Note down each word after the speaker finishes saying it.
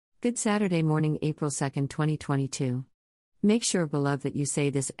Good Saturday morning, April 2nd, 2022. Make sure, beloved, that you say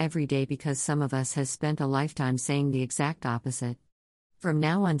this every day because some of us has spent a lifetime saying the exact opposite. From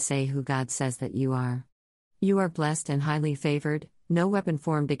now on, say who God says that you are. You are blessed and highly favored, no weapon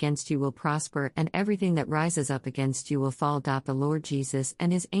formed against you will prosper, and everything that rises up against you will fall. The Lord Jesus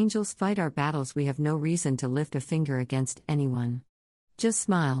and His angels fight our battles. We have no reason to lift a finger against anyone. Just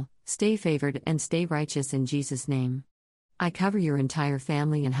smile, stay favored, and stay righteous in Jesus' name. I cover your entire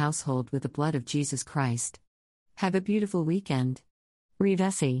family and household with the blood of Jesus Christ. Have a beautiful weekend. Read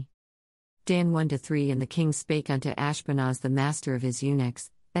Essie. Dan 1-3 And the king spake unto Ashpenaz the master of his eunuchs,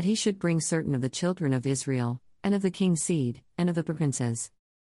 that he should bring certain of the children of Israel, and of the king's seed, and of the princes.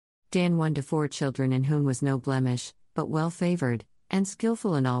 Dan 1-4 Children in whom was no blemish, but well favored, and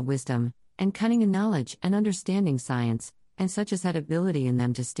skillful in all wisdom, and cunning in knowledge and understanding science, and such as had ability in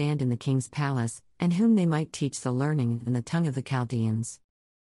them to stand in the king's palace, and whom they might teach the learning and the tongue of the Chaldeans.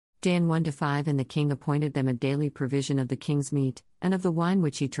 Dan 1-5 And the king appointed them a daily provision of the king's meat, and of the wine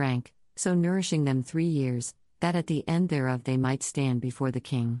which he drank, so nourishing them 3 years, that at the end thereof they might stand before the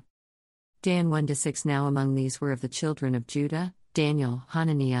king. Dan 1-6 Now among these were of the children of Judah, Daniel,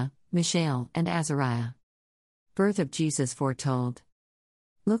 Hananiah, Mishael, and Azariah. Birth of Jesus foretold.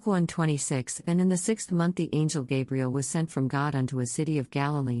 Luke 1:26 And in the 6th month the angel Gabriel was sent from God unto a city of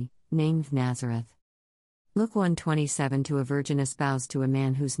Galilee, named Nazareth. Luke 1:27 To a virgin espoused to a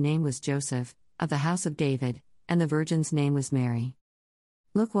man whose name was Joseph, of the house of David, and the virgin's name was Mary.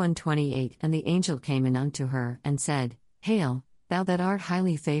 Luke 1:28 And the angel came in unto her, and said, Hail, thou that art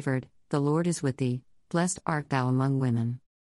highly favored, the Lord is with thee, blessed art thou among women.